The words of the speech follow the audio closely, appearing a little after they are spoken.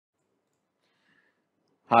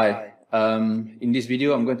Hi, in this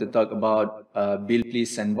video I'm going to talk about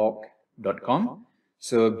BillPlz Sandbox.com.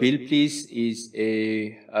 So BillPlz is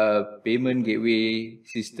a payment gateway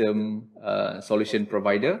system solution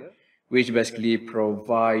provider, which basically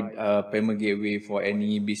provide a payment gateway for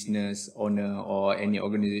any business owner or any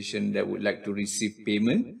organization that would like to receive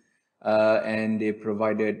payment. And they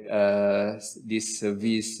provided this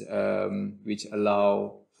service which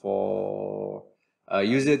allow for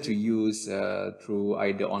user to use through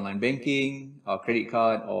either online banking, or credit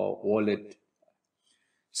card, or wallet.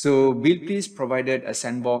 So BillPlz provided a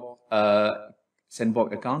sandbox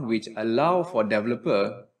account which allow for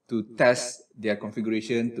developer to test their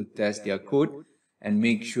configuration, to test their code, and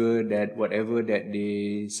make sure that whatever that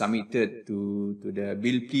they submitted to the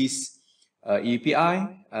BillPlz API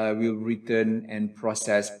will return and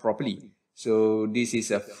process properly. So this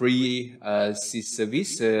is a free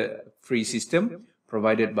service, free system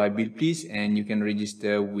provided by BillPlz, and you can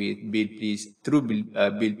register with BillPlz through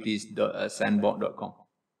BillPlz.sandbox.com.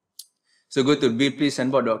 So go to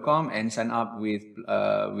BillPlzSandbox.com and sign up with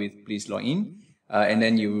Please Login, and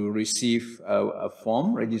then you will receive a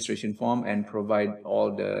form, registration form, and provide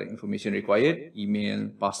all the information required, email,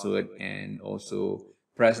 password, and also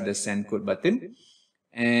press the send code button.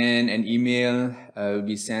 And an email will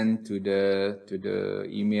be sent to the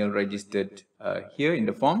email registered here in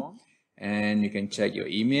the form, and you can check your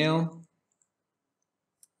email.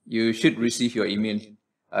 You should receive your email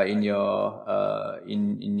in your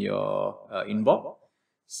inbox.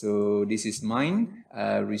 So this is mine,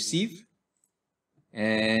 receive,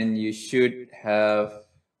 and you should have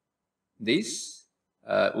this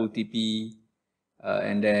OTP,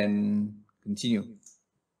 and then continue.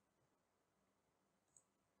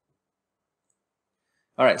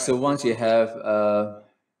 All right, so once you have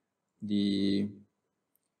the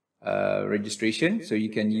registration, so you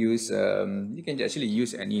can use you can actually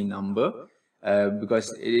use any number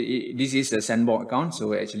because this is a sandbox account,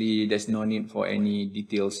 so actually there's no need for any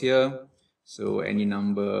details here. So any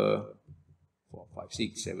number 4, 5,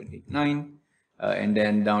 6, 7, 8, 9, and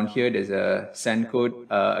then down here there's a send code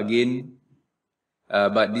again,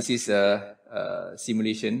 but this is a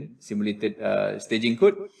simulated staging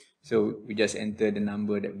code. So we just enter the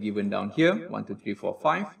number that given down here, 1, 2, 3, 4,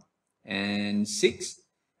 5, and 6,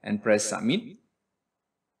 and press submit.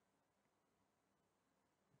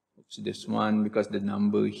 So this one, because the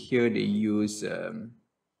number here they use the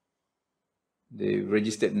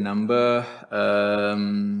registered number.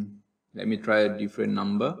 Let me try a different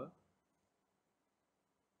number.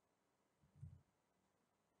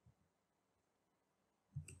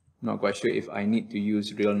 Not quite sure if I need to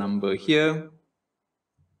use real number here.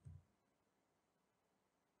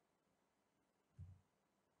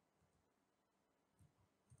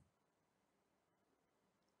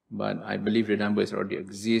 But I believe the numbers already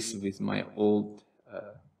exist with my old,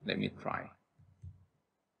 let me try.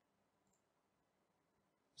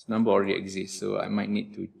 This number already exists, so I might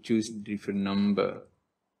need to choose a different number.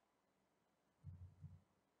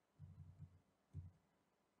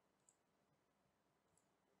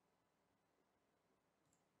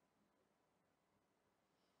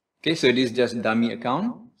 Okay, so this is just dummy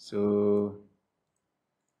account. So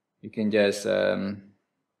you can just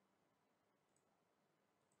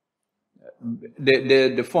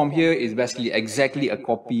the form here is basically exactly a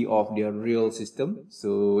copy of the real system.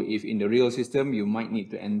 So if in the real system, you might need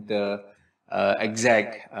to enter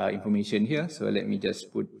exact information here. So let me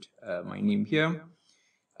just put my name here.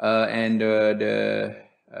 And the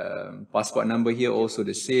passport number here also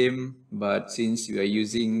the same, but since we are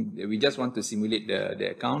using, we just want to simulate the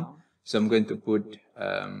account. So I'm going to put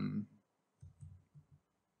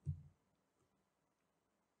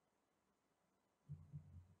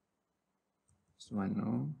one,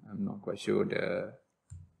 no, I'm not quite sure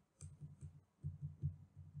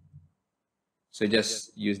so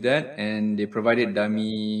just use that, and they provided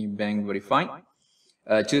dummy bank verified.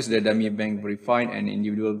 Choose the dummy bank verified and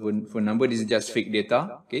individual phone number. This is just fake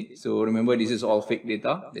data. Okay, so remember this is all fake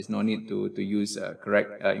data. There's no need to use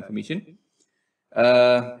correct information.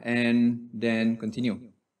 And then continue.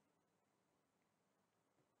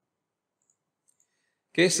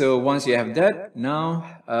 Okay, so once you have that, now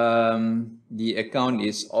the account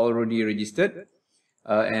is already registered,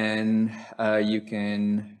 and you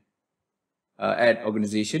can add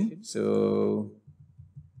organization. So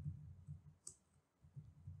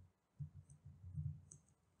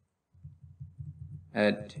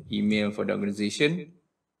add email for the organization,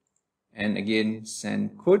 and again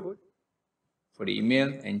send code for the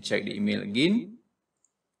email, and check the email again.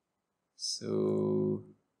 So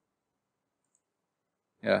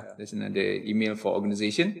yeah, there's another email for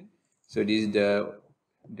organization. So this is the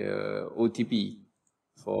the OTP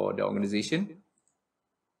for the organization.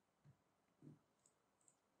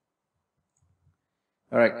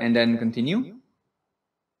 All right, and then continue.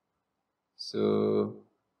 So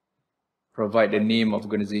provide the name of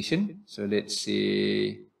organization. So let's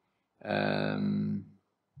say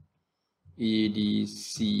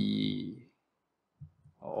EDC,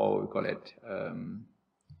 or we call it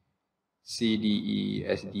CDE,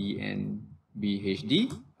 SD, and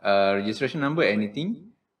BHD. Registration number,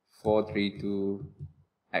 anything,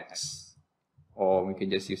 432X. Or we can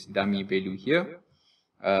just use dummy value here.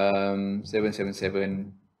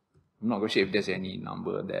 777. I'm not quite sure if there's any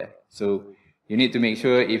number there. So you need to make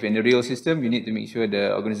sure, if in the real system, you need to make sure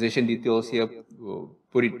the organization details here,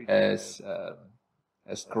 put it as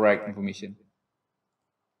correct information.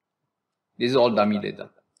 This is all dummy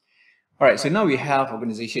data. All right, so now we have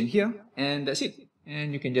organization here, and that's it.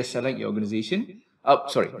 And you can just select your organization.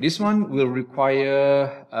 Sorry, this one will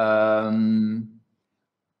require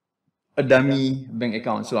a dummy bank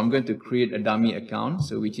account. So I'm going to create a dummy account,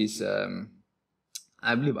 so which is,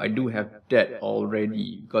 I believe I do have that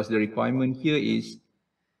already, because the requirement here is,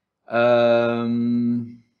 let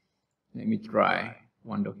me try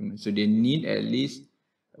one document. So they need at least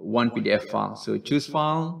one PDF file. So choose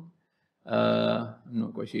file. I'm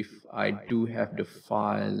not quite sure if I do have the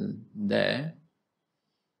file there.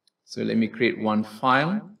 So let me create one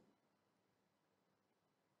file.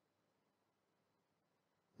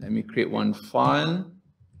 Let me create one file,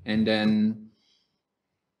 and then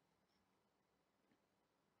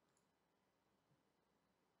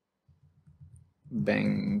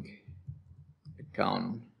bank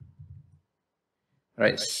account.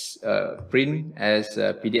 Right, print as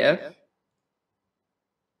a PDF.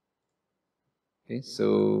 Okay,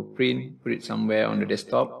 so print, put it somewhere on the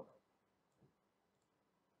desktop.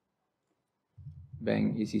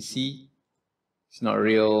 Bank ECC. It's not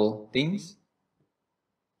real things.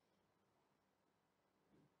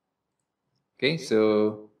 Okay,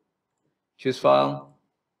 so choose file,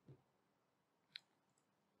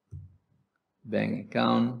 bank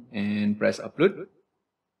account, and press upload.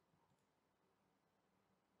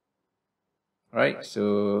 All right,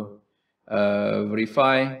 so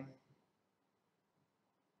verify.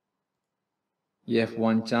 You have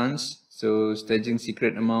one chance. So staging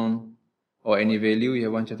secret amount or any value, you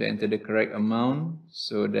have one chance to enter the correct amount,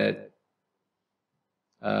 so that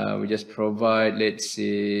we just provide, let's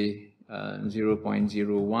say,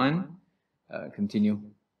 0.01, continue.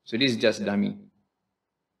 So this is just dummy.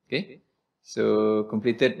 Okay, so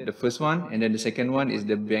completed the first one, and then the second one is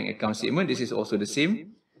the bank account statement. This is also the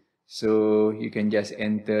same. So you can just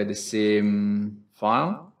enter the same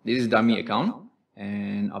file. This is dummy account,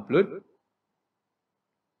 and upload.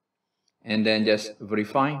 And then just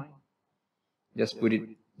verify. Just put it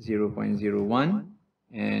 0.01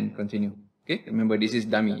 and continue. Okay, remember this is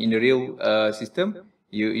dummy. In the real system,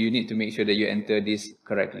 you need to make sure that you enter this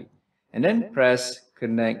correctly. And then press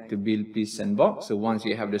connect to BillPlz Sandbox. So once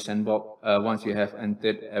you have the sandbox, once you have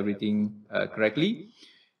entered everything correctly,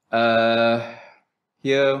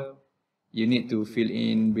 here you need to fill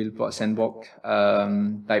in BillPlz Sandbox,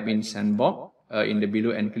 type in Sandbox in the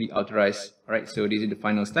below and click authorize. All right, so this is the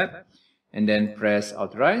final step. And then press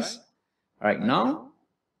authorize. All right, now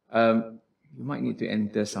you might need to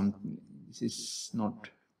enter something. This is not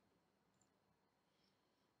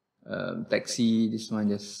taxi. This one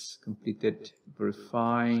just completed.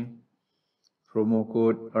 Verify. Promo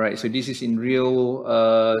code. All right, so this is in real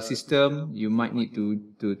system. You might need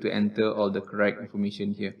to enter all the correct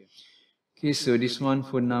information here. Okay, so this one,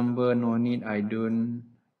 phone number, no need. I don't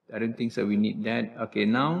think so we need that. Okay,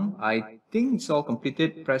 now I think it's all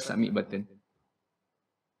completed. Press submit button.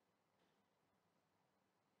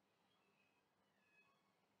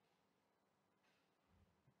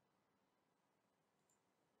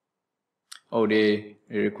 Oh, they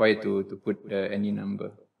require to put any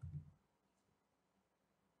number.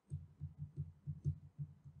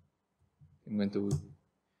 I'm going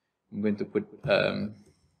to put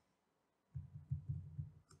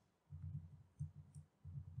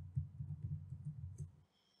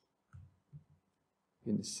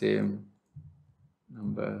in the same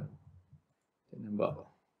number, the number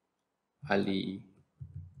Ali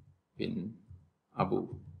bin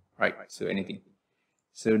Abu. Right, so anything.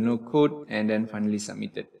 So no code, and then finally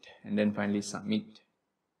submitted, and then finally submit.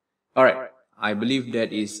 All right, I believe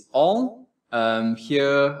that is all.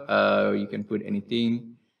 Here you can put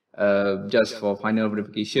anything just for final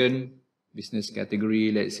verification. Business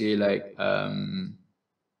category, let's say like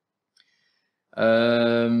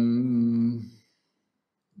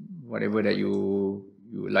whatever that you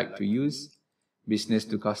like to use. business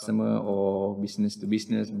to customer or business to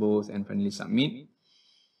business, both, and finally submit.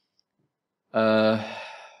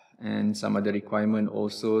 And some other requirement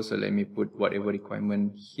also. So let me put whatever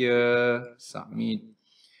requirement here, submit.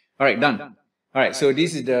 All right, done. All right, so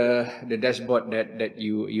this is the dashboard that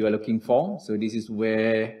you are looking for. So this is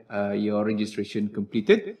where your registration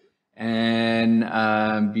completed. And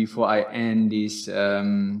before I end this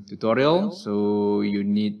tutorial, so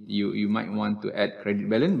you might want to add credit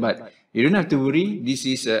balance, but you don't have to worry. This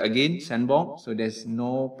is again Sandbox, so there's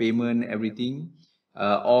no payment, everything.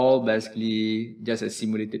 All basically just a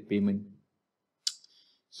simulated payment.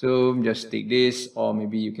 So just take this, or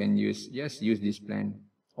maybe you can use this plan,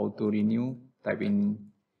 auto renew. Type in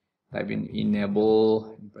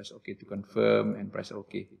enable and press OK to confirm and press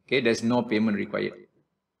OK. Okay, there's no payment required.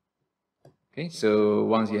 Okay, so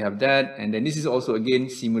once you have that, and then this is also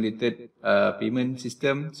again simulated payment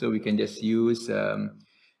system, so we can just use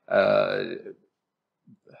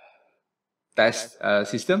test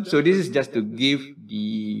system. So this is just to give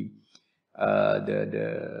the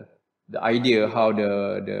idea how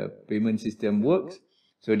the payment system works.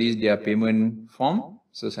 So this is their payment form.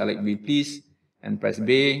 So select BillPlz and press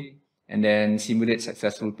B, and then simulate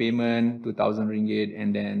successful payment, 2,000 ringgit,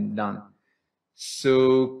 and then done.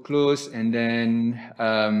 So close, and then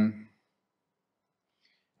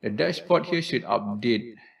the dashboard here should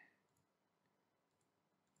update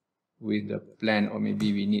with the plan, or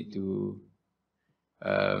maybe we need to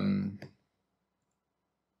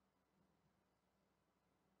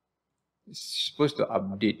it's supposed to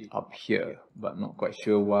update up here, but not quite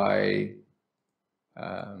sure why.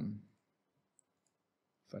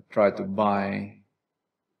 If I try to buy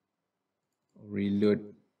or reload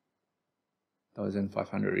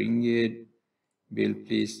 1,500 ringgit,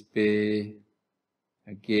 BillPlz pay,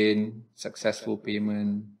 again, successful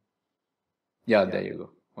payment. Yeah, there you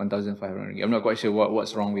go, 1,500 ringgit. I'm not quite sure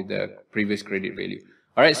what's wrong with the previous credit value.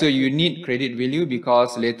 All right, so you need credit value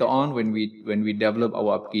because later on when we develop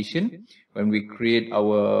our application, when we create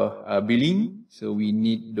our billing, so we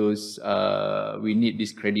need those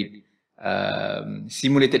this credit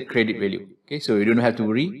simulated credit value. Okay, so you don't have to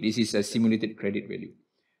worry. This is a simulated credit value.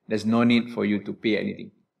 There's no need for you to pay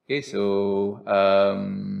anything. Okay, so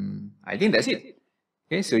I think that's it.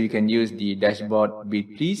 Okay, so you can use the dashboard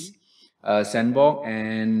BillPlz Sandbox,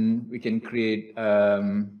 and we can create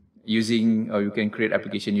you can create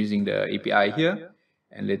application using the API here.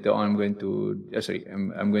 And later on, I'm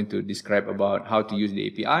going to describe about how to use the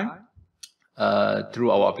API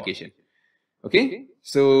through our application. Okay,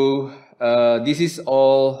 so this is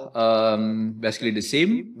all basically the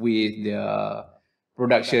same with the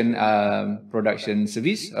production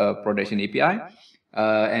service, production API.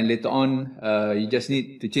 And later on, you just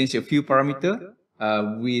need to change a few parameters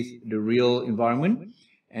with the real environment,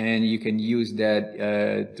 and you can use that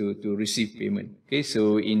to receive payment. Okay,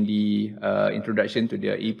 so in the introduction to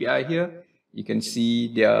the API here, you can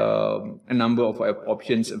see there are a number of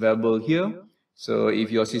options available here. So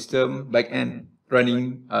if your system backend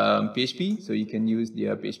running PHP, so you can use the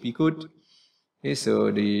PHP code. Okay,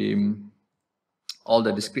 so all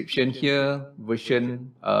the description here,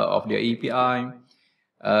 version of the API,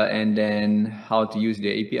 and then how to use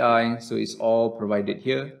the API. So it's all provided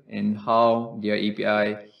here, and how the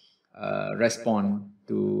API respond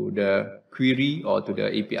to the query or to the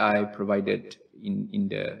API provided in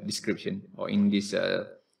the description or in this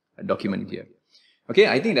document here. Okay,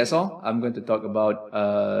 I think that's all I'm going to talk about.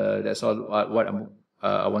 That's all what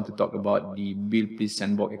I want to talk about the BillPlz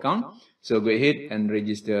Sandbox account. So go ahead and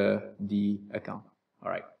register the account. All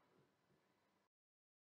right.